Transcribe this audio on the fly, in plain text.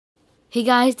Hey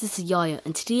guys, this is Yahya,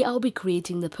 and today I'll be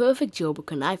creating the perfect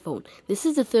jailbroken iPhone. This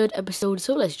is the third episode,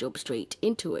 so let's jump straight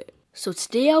into it. So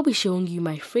today I'll be showing you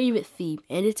my favorite theme,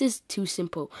 and it is too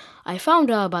simple. I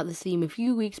found out about the theme a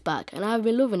few weeks back, and I've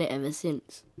been loving it ever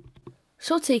since.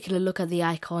 So taking a look at the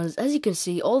icons, as you can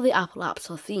see, all the Apple apps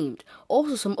are themed.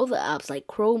 Also some other apps like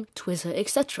Chrome, Twitter,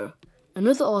 etc.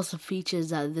 Another awesome feature is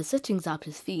that the settings app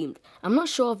is themed. I'm not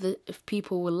sure if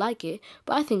people will like it,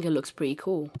 but I think it looks pretty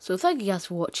cool. So thank you guys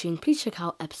for watching. Please check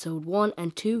out episode 1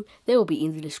 and 2. They will be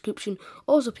in the description.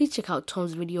 Also please check out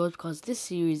Tom's videos because this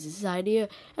series is his idea,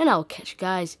 and I'll catch you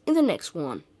guys in the next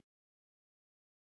one.